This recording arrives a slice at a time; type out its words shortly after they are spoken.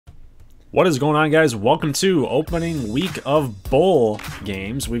What is going on, guys? Welcome to opening week of bowl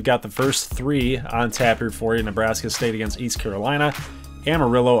games. We've got the first three on tap here for you. Nebraska State against East Carolina,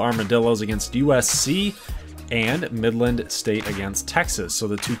 Amarillo Armadillos against USC, and Midland State against Texas. So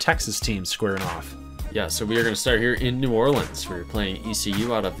the two Texas teams squaring off. Yeah, so we are going to start here in New Orleans. We're playing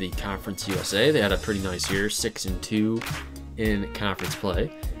ECU out of the Conference USA. They had a pretty nice year, 6-2 in conference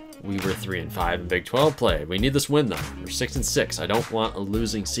play. We were 3-5 in Big 12 play. We need this win, though. We're 6-6. I don't want a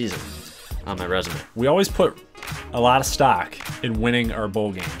losing season on my resume. We always put a lot of stock in winning our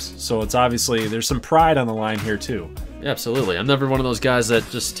bowl games. So it's obviously, there's some pride on the line here, too. Yeah, absolutely. I'm never one of those guys that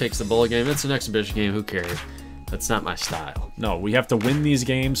just takes the bowl game. It's an exhibition game. Who cares? That's not my style. No, we have to win these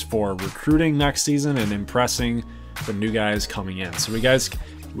games for recruiting next season and impressing the new guys coming in. So we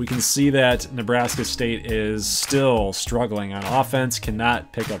can see that Nebraska State is still struggling on offense,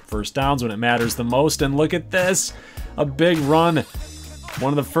 cannot pick up first downs when it matters the most. And look at this, a big run.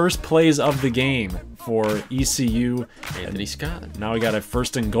 One of the first plays of the game for ECU. Anthony Scott. Now we got a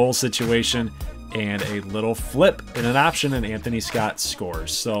first and goal situation and a little flip in an option, and Anthony Scott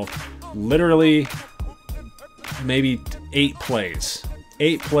scores. So literally maybe 8 plays.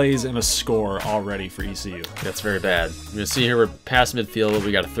 8 plays and a score already for ECU. That's very bad. You're going to see here we're past midfield.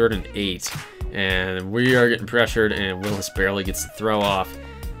 We got a 3rd and 8. And we are getting pressured, and Willis barely gets the throw off.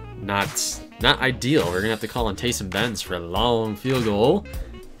 Not ideal. We're going to have to call on Taysom Benz for a long field goal.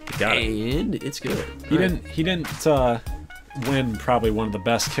 Got it. And it's good. He didn't win probably one of the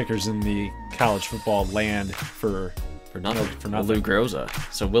best kickers in the college football land for nothing. Lou Groza.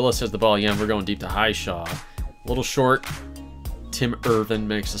 So Willis has the ball again. We're going deep to Highshaw. A little short. Tim Irvin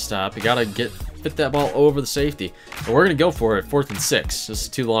makes a stop. You got to fit that ball over the safety. But we're going to go for it. 4th and 6. This is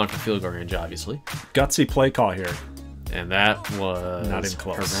too long for field goal range, obviously. Gutsy play call here. And that was not even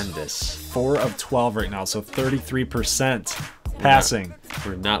close. Horrendous. 4 of 12 right now, so 33% passing.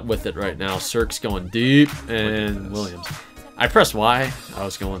 We're not with it right now. Cirque's going deep, and Williams. I pressed Y. I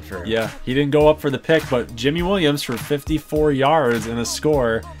was going for... Yeah, he didn't go up for the pick, but Jimmy Williams for 54 yards and a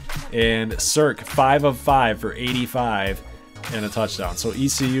score, and Cirque 5 of 5 for 85 and a touchdown. So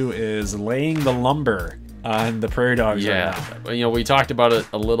ECU is laying the lumber on the Prairie Dogs right now. You know, we talked about it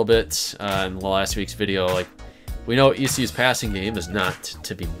a little bit in last week's video. Like, we know ECU's passing game is not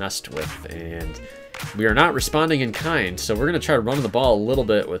to be messed with, and we are not responding in kind, so we're going to try to run the ball a little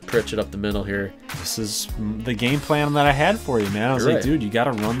bit with Pritchett up the middle here. This is the game plan that I had for you, man. I was like, dude, you got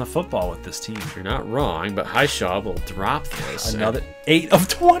to run the football with this team. You're not wrong, but Highshaw will drop this. Another 8 of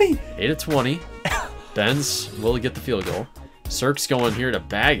 20. 8 of 20. Benz will get the field goal. Cirque's going here to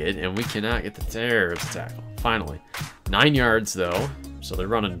bag it, and we cannot get the tackle. Finally. 9 yards, though, so they're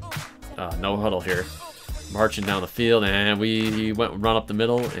running no huddle here. Marching down the field, and we run up the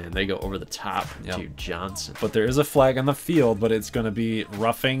middle, and they go over the top to Johnson. But there is a flag on the field, but it's going to be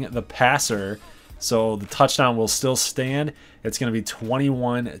roughing the passer, so the touchdown will still stand. It's going to be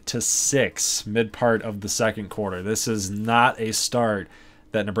 21-6 mid part of the second quarter. This is not a start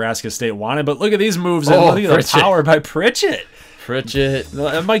that Nebraska State wanted, but look at these moves. And look at the power by Pritchett.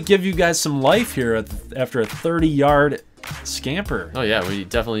 That might give you guys some life here after a 30-yard scamper. Oh yeah, we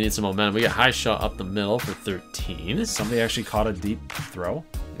definitely need some momentum. We got Highshaw up the middle for 13. Somebody actually caught a deep throw.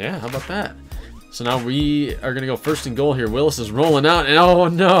 Yeah, how about that? So now we are going to go 1st and goal here. Willis is rolling out, and oh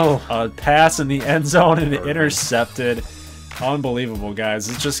no! A pass in the end zone and intercepted. Unbelievable, guys.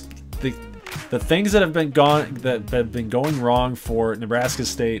 It's just the things that have been going wrong for Nebraska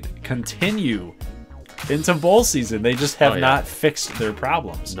State continue into bowl season. They just have not fixed their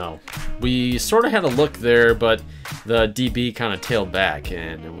problems. No. We sort of had a look there, but the DB kind of tailed back,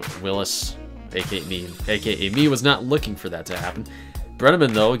 and Willis, aka me, was not looking for that to happen.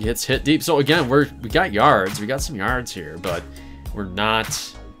 Brenneman, though, gets hit deep. So again, we got yards. We got some yards here, but we're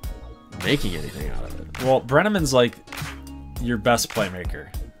not making anything out of it. Well, Brenneman's like your best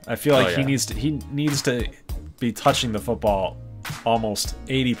playmaker. I feel like he needs to be touching the football almost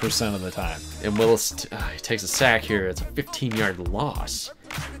 80% of the time. And Willis he takes a sack here. It's a 15-yard loss.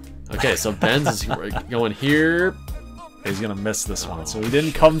 Okay, so Benz is going here. He's gonna miss this one. So he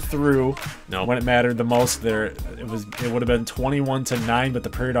didn't come through when it mattered the most. There, it would have been 21-9, but the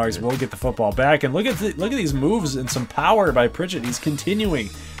Prairie Dogs will get the football back. And look at these moves and some power by Pritchett. He's continuing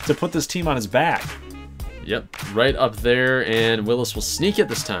to put this team on his back. Yep, right up there, and Willis will sneak it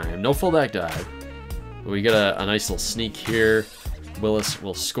this time. No fullback dive. We get a nice little sneak here. Willis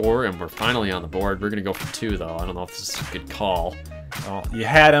will score, and we're finally on the board. We're going to go for 2, though. I don't know if this is a good call. Well, you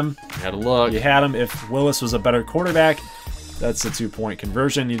had him. You had a look. You had him. If Willis was a better quarterback, that's a 2-point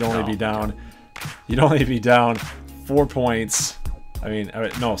conversion. You'd only be down. You'd only be down 4 points. I mean,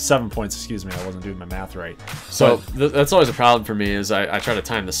 no, 7 points. Excuse me, I wasn't doing my math right. So that's always a problem for me. Is I try to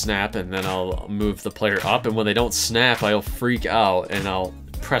time the snap and then I'll move the player up, and when they don't snap, I'll freak out and I'll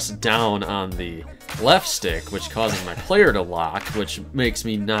press down on the left stick, which causes my player to lock, which makes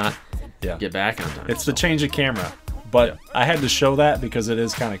me not get back on time. It's the change of camera, but I had to show that because it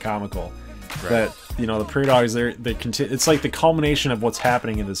is kind of comical. That, you know, the Prairie Dogs, it's like the culmination of what's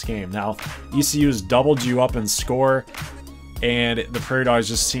happening in this game. Now, ECU's doubled you up in score, and the Prairie Dogs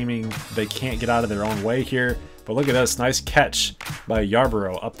just seeming they can't get out of their own way here. But look at this, nice catch by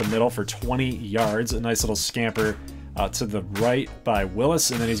Yarborough up the middle for 20 yards. A nice little scamper to the right by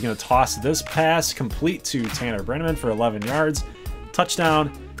Willis, and then he's going to toss this pass complete to Tanner Brenneman for 11 yards.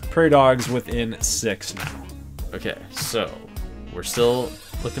 Touchdown, Prairie Dogs within 6 now. Okay, so we're still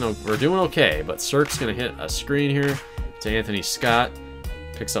we're doing okay, but Cirque's gonna hit a screen here to Anthony Scott.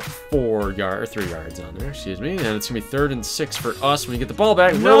 Picks up 3 yards on there, excuse me, and it's gonna be 3rd and 6 for us when we get the ball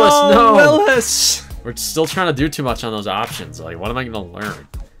back. No, Willis, no! Willis! We're still trying to do too much on those options. Like, what am I gonna learn?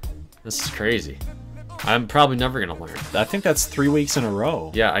 This is crazy. I'm probably never gonna learn. I think that's 3 weeks in a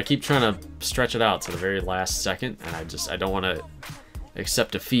row. Yeah, I keep trying to stretch it out to the very last second, and I don't want to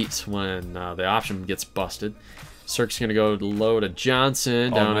accept defeat when the option gets busted. Cirque's going to go low to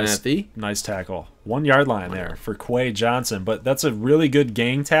Johnson down at the... Nice tackle. 1 yard line there for Quay Johnson, but that's a really good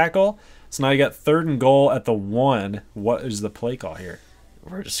gang tackle. So now you got 3rd and goal at the 1. What is the play call here?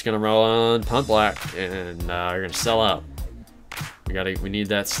 We're just going to roll on punt block, and we're going to sell out. We need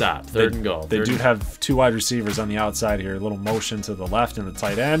that stop. 3rd and goal. They do have 2 wide receivers on the outside here. A little motion to the left and the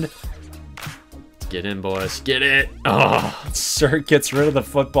tight end. Get in, boys. Get it. Oh, Cirque gets rid of the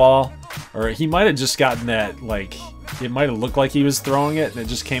football. Or he might have just gotten that, like, it might have looked like he was throwing it and it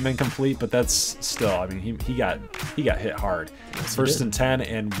just came incomplete, but that's still, I mean, he got hit hard. Yes, 1st and 10,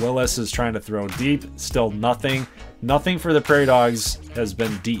 and Willis is trying to throw deep. Still nothing. Nothing for the Prairie Dogs has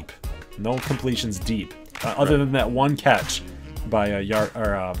been deep. No completions deep. Other than that one catch by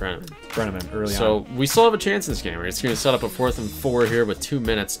Brenneman early on. So we still have a chance in this game. It's going to set up a 4th and 4 here with 2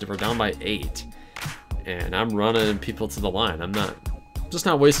 minutes. We're down by 8. And I'm running people to the line. I'm just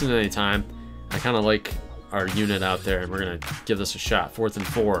not wasting any time. I kind of like our unit out there, and we're going to give this a shot. 4th and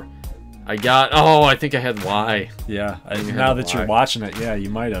 4. I think I had Y. Yeah, now that you're watching it, yeah, you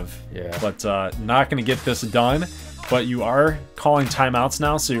might have. Yeah. But not going to get this done. But you are calling timeouts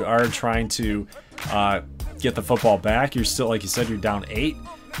now, so you are trying to get the football back. You're still, like you said, you're down 8.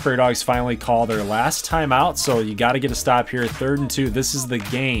 Prairie Dogs finally call their last timeout, so you got to get a stop here. 3rd and 2. This is the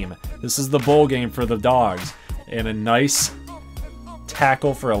game. This is the bowl game for the Dogs. And a nice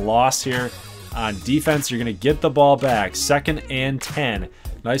tackle for a loss here. On defense, you're going to get the ball back. 2nd and 10.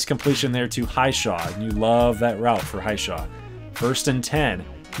 Nice completion there to Highshaw. And you love that route for Highshaw. 1st and 10.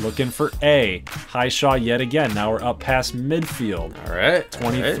 Looking for A. Highshaw yet again. Now we're up past midfield. All right.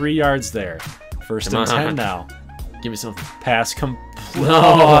 23 yards there. 1st and 10 now. Give me something. Pass complete. No,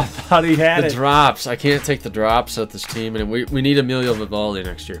 oh, I thought he had the it. drops. I can't take the drops at this team, and we need Emilio Vivaldi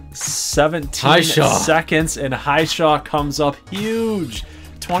next year. 17 seconds, and Highshaw comes up huge.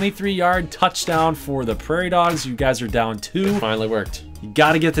 23-yard touchdown for the Prairie Dogs. You guys are down 2. It finally worked. You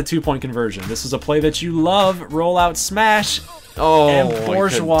got to get the 2-point conversion. This is a play that you love. Rollout smash. Oh, and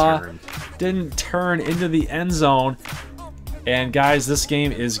Bourgeois didn't turn into the end zone. And guys, this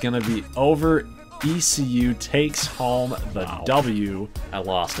game is going to be over. ECU takes home the W. I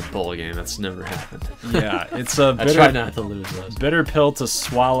lost a bowl game. That's never happened. Yeah, it's a I try not to lose those. Bitter pill to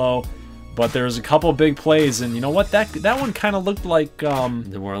swallow. But there was a couple big plays, and you know what? That one kind of looked like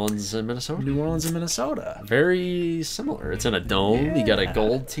New Orleans and Minnesota. New Orleans and Minnesota. Very similar. It's in a dome. Yeah. You got a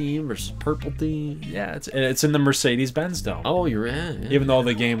gold team versus purple team. Yeah, it's in the Mercedes-Benz Dome. Oh, you're right. Yeah. Even though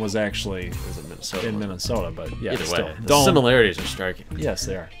the game was actually in Minnesota, but yeah, either still. way, the similarities are striking. Yes,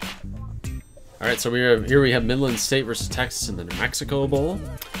 they are. All right, so here we have Midland State versus Texas in the New Mexico Bowl.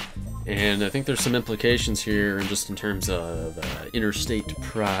 And I think there's some implications here just in terms of interstate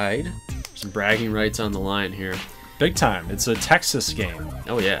pride. Some bragging rights on the line here. Big time. It's a Texas game.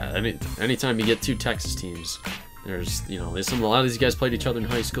 Oh, yeah. Anytime you get 2 Texas teams, there's, a lot of these guys played each other in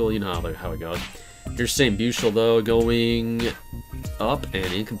high school. You know how it goes. Here's St. Bushel, though, going up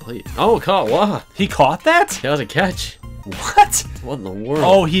and incomplete. Oh, caught. Wow. He caught that? That was a catch. What? What in the world?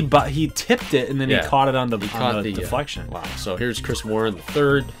 Oh, he tipped it, and then he caught it on the deflection. Wow. So here's Chris Warren, the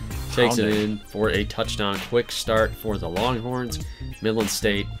 3rd. Takes it in for a touchdown. Quick start for the Longhorns. Midland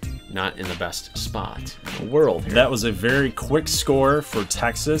State not in the best spot in the world here. That was a very quick score for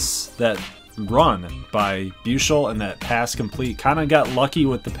Texas. That run by Bushel and that pass complete. Kind of got lucky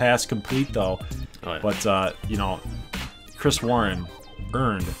with the pass complete, though. Oh, yeah. But, Chris Warren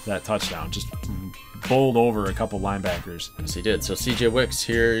earned that touchdown. Just bowled over a couple linebackers. Yes, he did. So CJ Wicks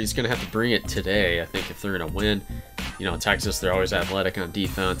here, he's going to have to bring it today, I think, if they're going to win. You know, Texas, they're always athletic on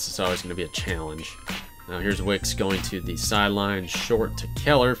defense. It's always going to be a challenge. Now here's Wicks going to the sideline, short to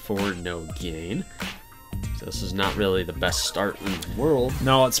Keller for no gain. So this is not really the best start in the world.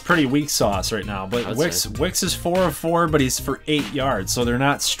 No, it's pretty weak sauce right now. But Wicks is 4 of 4, but he's for 8 yards. So they're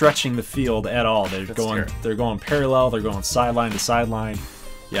not stretching the field at all. They're going parallel. They're going sideline to sideline.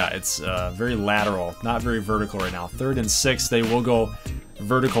 Yeah, it's very lateral, not very vertical right now. 3rd and 6, they will go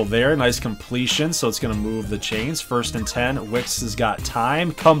vertical there. Nice completion, so it's going to move the chains. 1st and 10, Wicks has got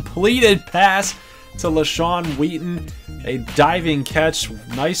time. Completed pass to LaShawn Wheaton. A diving catch,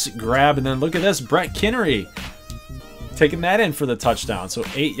 nice grab, and then look at this, Brett Kinnery taking that in for the touchdown. So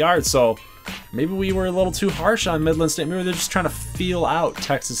 8 yards. So maybe we were a little too harsh on Midland State. Maybe they're just trying to feel out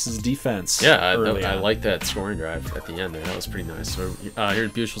Texas's defense. Yeah, I like that scoring drive at the end there. That was pretty nice. So here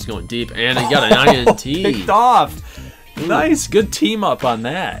Bushell's going deep, and he got an INT. Picked off. Nice, good team up on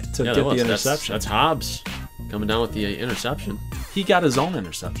that to get the interception. That's Hobbs coming down with the interception. He got his own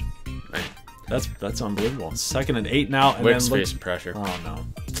interception. Man. That's unbelievable. 2nd and 8 now. And Wicks facing pressure. Oh, no.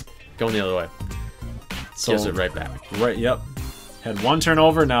 Going the other way. So, gives it right back. Right, yep. Had one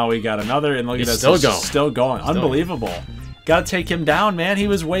turnover, now we got another, and look at that. Still going. Unbelievable. Got to take him down, man. He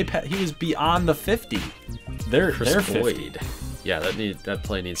was beyond the 50. They're 50. Yeah, that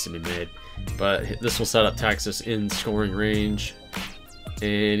play needs to be made. But this will set up Texas in scoring range.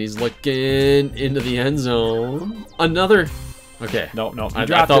 And he's looking into the end zone. Another. Okay. No.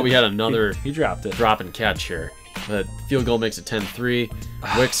 I thought we had another he dropped it. Drop and catch here. But field goal makes it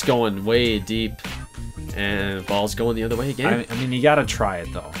 10-3. Wicks going way deep. And ball's going the other way again. I mean, you got to try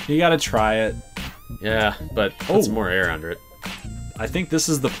it, though. You got to try it. Yeah, but put some more air under it. I think this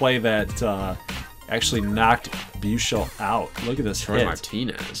is the play that actually knocked Bushell out. Look at this Troy hit.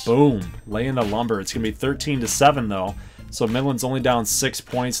 Martinez. Boom. Laying the lumber. It's going to be 13-7, though. So Midland's only down 6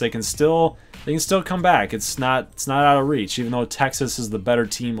 points. They can still come back. It's not out of reach. Even though Texas is the better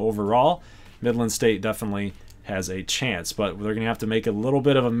team overall, Midland State definitely has a chance. But they're going to have to make a little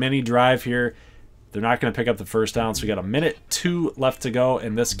bit of a mini drive here. They're not going to pick up the first down, so we got 1:02 left to go,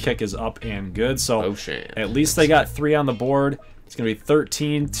 and this kick is up and good. So at least they got 3 on the board. It's going to be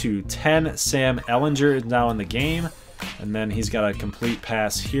 13-10. Sam Ellinger is now in the game, and then he's got a complete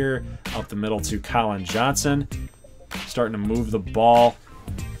pass here up the middle to Colin Johnson. Starting to move the ball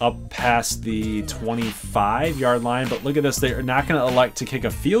up past the 25-yard line, but look at this. They're not going to elect to kick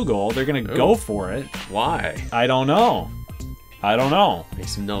a field goal. They're going to go for it. Why? I don't know.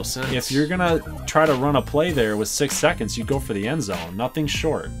 Makes no sense. If you're going to try to run a play there with 6 seconds, you go for the end zone. Nothing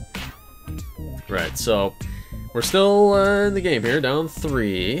short. Right, so we're still in the game here, down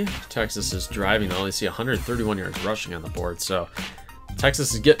 3. Texas is driving, though. They see 131 yards rushing on the board, so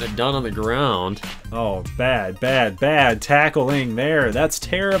Texas is getting it done on the ground. Oh, bad tackling there. That's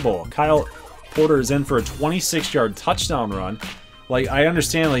terrible. Kyle Porter is in for a 26-yard touchdown run. Like, I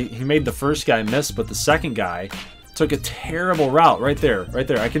understand he made the first guy miss, but the second guy took a terrible route right there.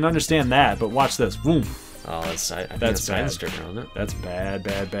 I can understand that, but watch this. Boom. Oh, that's bad. That's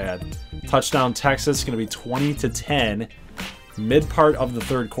bad. Touchdown Texas, going to be 20-10. Mid part of the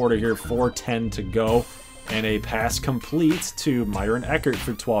third quarter here, 4:10 to go. And a pass complete to Myron Eckert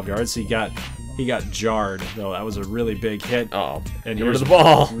for 12 yards. So he got jarred, though. That was a really big hit. Oh, and here's the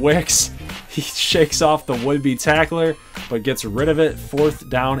ball. Wicks. He shakes off the would-be tackler, but gets rid of it. 4th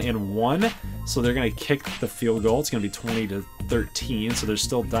down and 1. So they're going to kick the field goal. It's going to be 20-13. So they're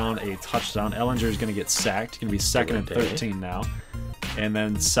still down a touchdown. Ellinger is going to get sacked. Going to be 2nd and 13 now. And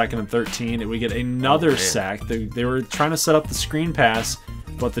then 2nd and 13, we get another sack. They were trying to set up the screen pass,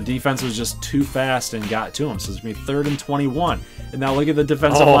 but the defense was just too fast and got to him. So it's going to be 3rd and 21. And now look at the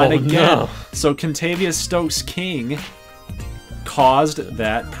defensive line again. No. So Contavious Stokes-King caused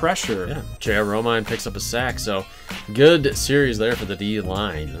that pressure. Yeah, J.R. Romine picks up a sack. So good series there for the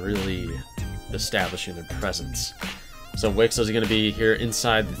D-line, really establishing their presence. So Wicks is going to be here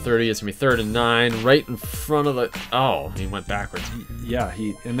inside the 30. It's going to be 3rd and 9, right in front of the... Oh, he went backwards. Yeah,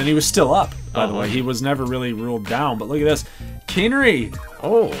 and then he was still up, by the way. He was never really ruled down. But look at this. Kinnery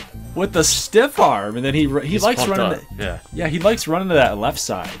with the stiff arm. And then he likes running... Yeah, he likes running to that left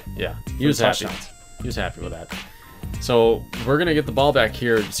side. Yeah, he was happy. He was happy with that. So we're going to get the ball back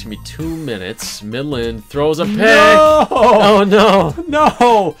here. It's going to be 2 minutes. Midland throws a pick. No! Oh, no.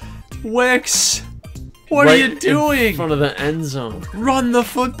 No! Wicks! What are you doing? In front of the end zone. Run the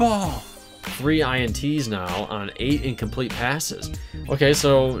football. 3 INTs now on 8 incomplete passes. Okay,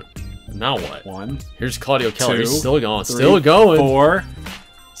 so now what? 1. Here's Claudio Keller. 2, He's still going. 3, still going. 4.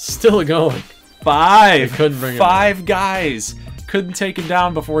 Still going. 5. Couldn't bring it 5 guys. couldn't take him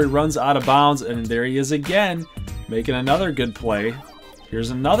down before he runs out of bounds, and there he is again, making another good play. Here's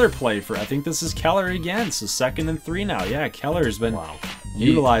another play for, I think this is Keller again, so 2nd and 3 now. Yeah, Keller's been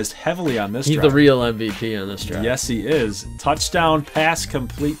utilized heavily on this drive. He's the real MVP on this drive. Yes, he is. Touchdown pass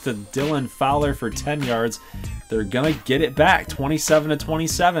complete to Dylan Fowler for 10 yards. They're going to get it back,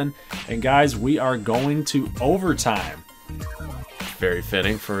 27-27. And guys, we are going to overtime. Very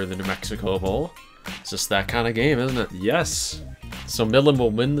fitting for the New Mexico Bowl. It's just that kind of game, isn't it? Yes. So Midland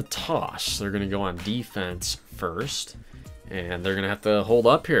will win the toss. They're going to go on defense first. And they're going to have to hold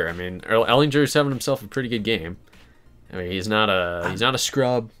up here. I mean, Ellinger's having himself a pretty good game. I mean, he's not a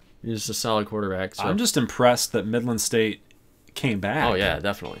scrub. He's just a solid quarterback. So. I'm just impressed that Midland State came back. Oh, yeah,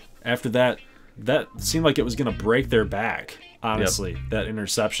 definitely. After that seemed like it was going to break their back, honestly, that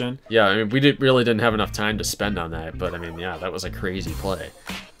interception. Yeah, I mean, we really didn't have enough time to spend on that. But, I mean, yeah, that was a crazy play.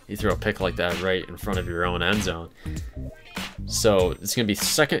 You throw a pick like that right in front of your own end zone. So it's going to be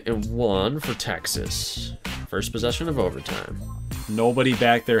 2nd and 1 for Texas. First possession of overtime. Nobody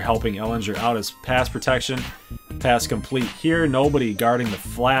back there helping Ellinger out as pass protection. Pass complete here. Nobody guarding the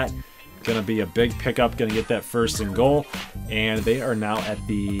flat. Going to be a big pickup. Going to get that 1st and goal. And they are now at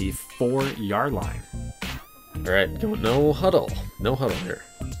the 4-yard line. All right, no huddle. No huddle here.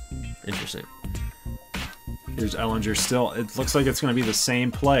 Interesting. Here's Ellinger still. It looks like it's going to be the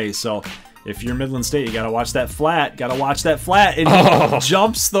same play. So if you're Midland State, you got to watch that flat. Got to watch that flat. And he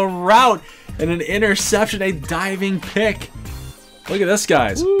jumps the route. And an interception, a diving pick. Look at this,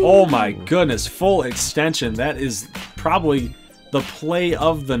 guys. Ooh. Oh, my goodness. Full extension. That is probably the play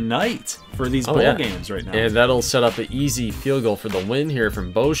of the night for these bowl games right now. And that'll set up an easy field goal for the win here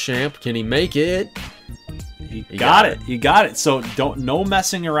from Beauchamp. Can he make it? He got it. He got it. So no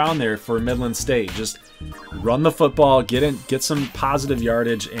messing around there for Midland State. Just run the football, get some positive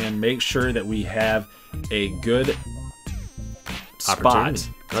yardage, and make sure that we have a good spot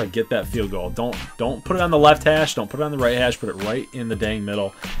to get that field goal. Don't put it on the left hash. Don't put it on the right hash. Put it right in the dang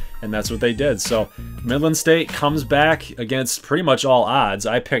middle. And that's what they did. So Midland State comes back against pretty much all odds.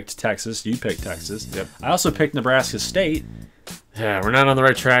 I picked Texas. You picked Texas. Yep. I also picked Nebraska State. Yeah, we're not on the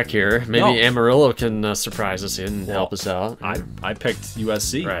right track here. Maybe Amarillo can surprise us and help us out. I picked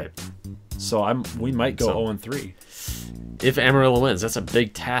USC. Right. So we might go 0-3. If Amarillo wins, that's a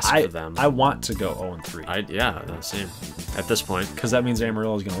big task for them. I want to go 0-3. Yeah, same. At this point, because that means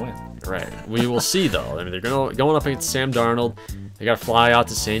Amarillo is going to win. Right. We will see though. I mean, they're going up against Sam Darnold. They got to fly out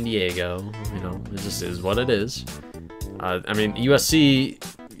to San Diego. You know, it just is what it is. I mean, USC,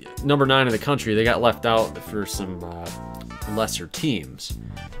 number 9 in the country, they got left out for some lesser teams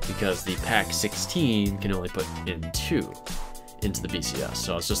because the Pac-16 can only put in 2 into the BCS.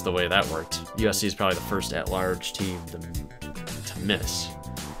 So it's just the way that worked. USC is probably the first at-large team to miss.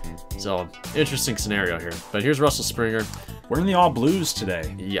 So, interesting scenario here. But here's Russell Springer. We're in the all blues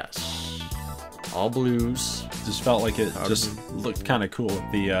today. Yes. All blues. Just felt like it just looked kind of cool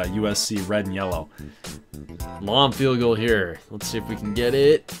with the USC red and yellow. Long field goal here. Let's see if we can get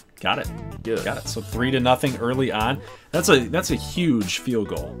it. Got it. Good. Got it. So 3-0 early on. That's a huge field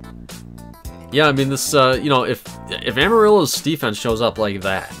goal. Yeah, I mean this. If Amarillo's defense shows up like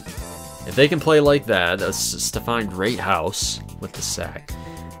that, if they can play like that, Stephon Greathouse with the sack,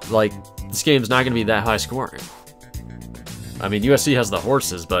 like this game's not going to be that high scoring. I mean, USC has the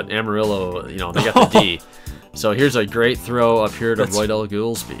horses, but Amarillo, they got the D. So here's a great throw up here to Roydell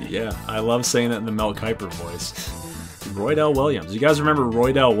Goolsby. Yeah, I love saying that in the Mel Kiper voice. Roydell Williams. You guys remember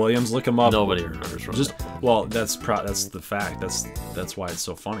Roydell Williams? Look him up. Nobody remembers Roydell. That's the fact. That's why it's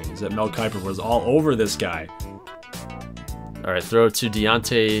so funny. Is that Mel Kiper was all over this guy. All right, throw to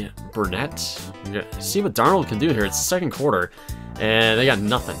Deontay Burnett. See what Darnold can do here. It's the second quarter, and they got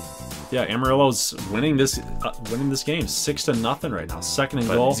nothing. Yeah, Amarillo's winning this game 6-0 right now. 2nd and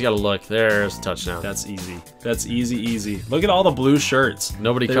goal. He's got to look. There's a touchdown. That's easy. That's easy. Look at all the blue shirts.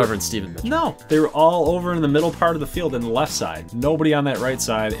 Nobody covering Stephen Mitchell. No, they were all over in the middle part of the field in the left side. Nobody on that right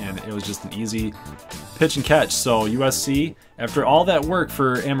side, and it was just an easy pitch and catch. So USC, after all that work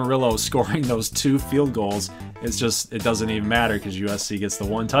for Amarillo scoring those 2 field goals, it doesn't even matter because USC gets the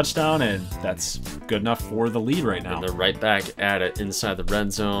 1 touchdown, and that's good enough for the lead right now. And they're right back at it inside the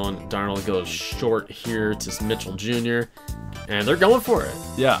red zone. Darnold goes short here to Mitchell Jr., and they're going for it.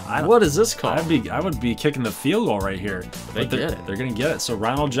 Yeah. What is this called? I would be kicking the field goal right here. They get it. They're going to get it. So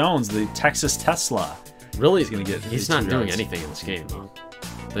Ronald Jones, the Texas Tesla, really, is going to get. He's not doing anything in this game, though.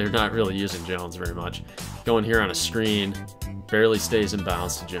 They're not really using Jones very much. Going here on a screen, barely stays in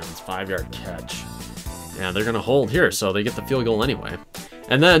bounds to Jones. 5-yard catch. And they're going to hold here, so they get the field goal anyway.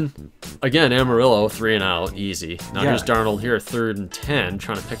 And then, again, Amarillo, 3 and out, easy. Now here's Darnold here, 3rd and 10,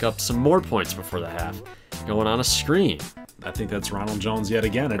 trying to pick up some more points before the half. Going on a screen. I think that's Ronald Jones yet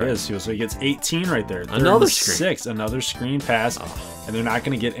again. It Right. is. So he gets 18 right there. Another screen. 6, another screen pass, and they're not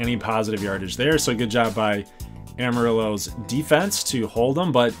going to get any positive yardage there. So good job by Amarillo's defense to hold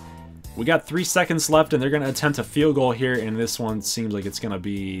them, but we got 3 seconds left, and they're going to attempt a field goal here, and this one seems like it's going to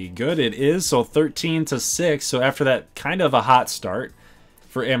be good. It is, so 13-6. So after that kind of a hot start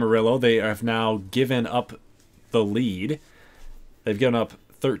for Amarillo, they have now given up the lead. They've given up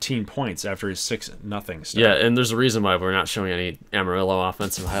 13 points after a 6-0 start. Yeah, and there's a reason why we're not showing any Amarillo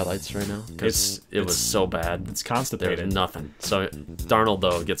offensive highlights right now, because it was so bad. It's constipated. There's nothing. So Darnold,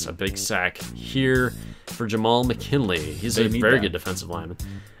 though, gets a big sack here for Jamal McKinley. He's a very good defensive lineman.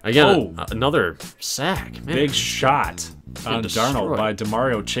 Again, another sack. Man. Big shot on destroyed. Darnold by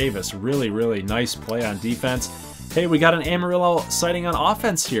Demario Chavis. Really, really nice play on defense. Hey, we got an Amarillo sighting on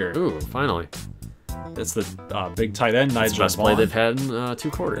offense here. Ooh, finally. It's the big tight end, That's Nigel the best play Vaughn. they've had in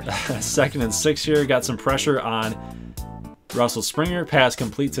 2 quarters. 2nd and 6 here. Got some pressure on Russell Springer. Pass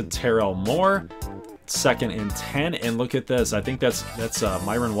complete to Terrell Moore. 2nd and 10. And look at this. I think that's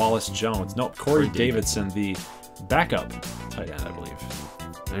Myron Wallace-Jones. Nope, Corey Davidson, the backup tight end, I believe.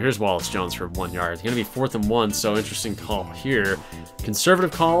 Now here's Wallace-Jones for 1 yard. It's going to be 4th and 1, so interesting call here.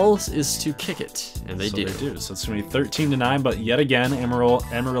 Conservative calls is to kick it, and they do. So it's going to be 13-9, but yet again,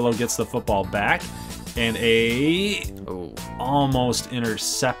 Amarillo gets the football back. And almost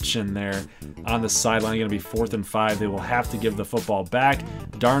interception there on the sideline. Going to be 4th and 5. They will have to give the football back.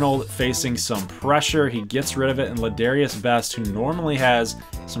 Darnold facing some pressure. He gets rid of it, and Ladarius Best, who normally has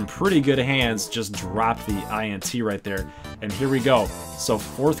some pretty good hands, just dropped the INT right there. And here we go. So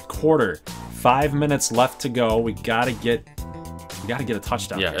 4th quarter, 5 minutes left to go. We gotta get a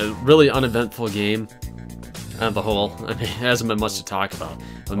touchdown. Yeah, a really uneventful game on the whole. I mean, it hasn't been much to talk about.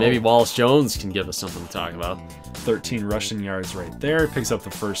 But maybe Wallace-Jones can give us something to talk about. 13 rushing yards right there. Picks up the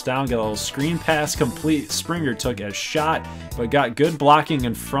 1st down. Got a little screen pass complete. Springer took a shot, but got good blocking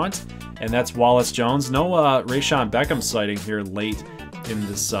in front. And that's Wallace-Jones. No Rayshon Beckham sighting here late in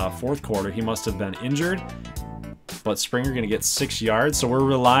this 4th quarter. He must have been injured. But Springer going to get 6 yards. So we're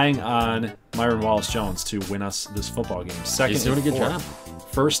relying on Myron Wallace-Jones to win us this football game. He's doing a good job.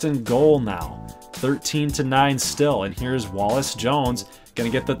 1st and goal now. 13-9 still. And here's Wallace-Jones going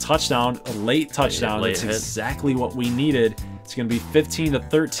to get the touchdown, a late touchdown. That's exactly what we needed. It's going to be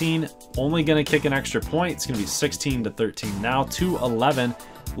 15-13. Only going to kick an extra point. It's going to be 16-13 now. 2:11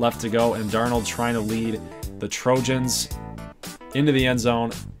 left to go. And Darnold trying to lead the Trojans into the end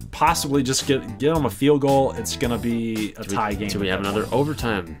zone. Possibly just get them a field goal. It's going to be a tie game. Do we have another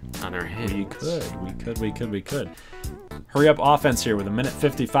overtime on our hands? We could. Hurry up offense here with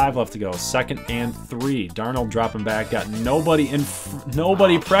 1:55 left to go. 2nd and 3. Darnold dropping back. Got nobody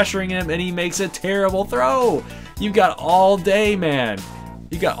pressuring him, and he makes a terrible throw. You got all day, man.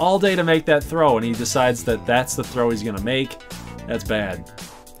 You got all day to make that throw, and he decides that that's the throw he's going to make. That's bad.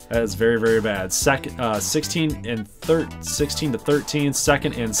 That is very, very bad. 16-13.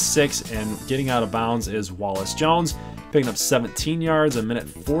 2nd and 6, and getting out of bounds is Wallace-Jones, picking up 17 yards.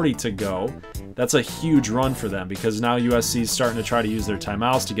 1:40 to go. That's a huge run for them because now USC is starting to try to use their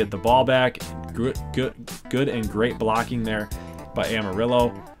timeouts to get the ball back. Good and great blocking there by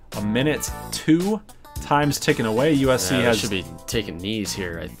Amarillo. 1:02. Time's ticking away. USC should be taking knees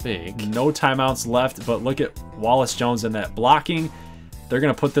here, I think. No timeouts left, but look at Wallace-Jones in that blocking. They're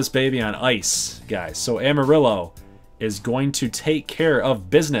going to put this baby on ice, guys. So Amarillo is going to take care of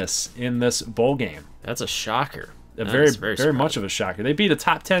business in this bowl game. That's a shocker. Very much of a shocker. They beat a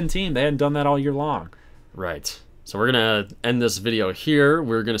top 10 team. They hadn't done that all year long. Right. So we're going to end this video here.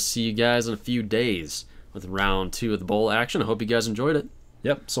 We're going to see you guys in a few days with round 2 of the bowl action. I hope you guys enjoyed it.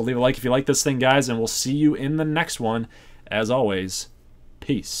 Yep. So leave a like if you like this thing, guys, and we'll see you in the next one. As always,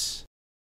 peace.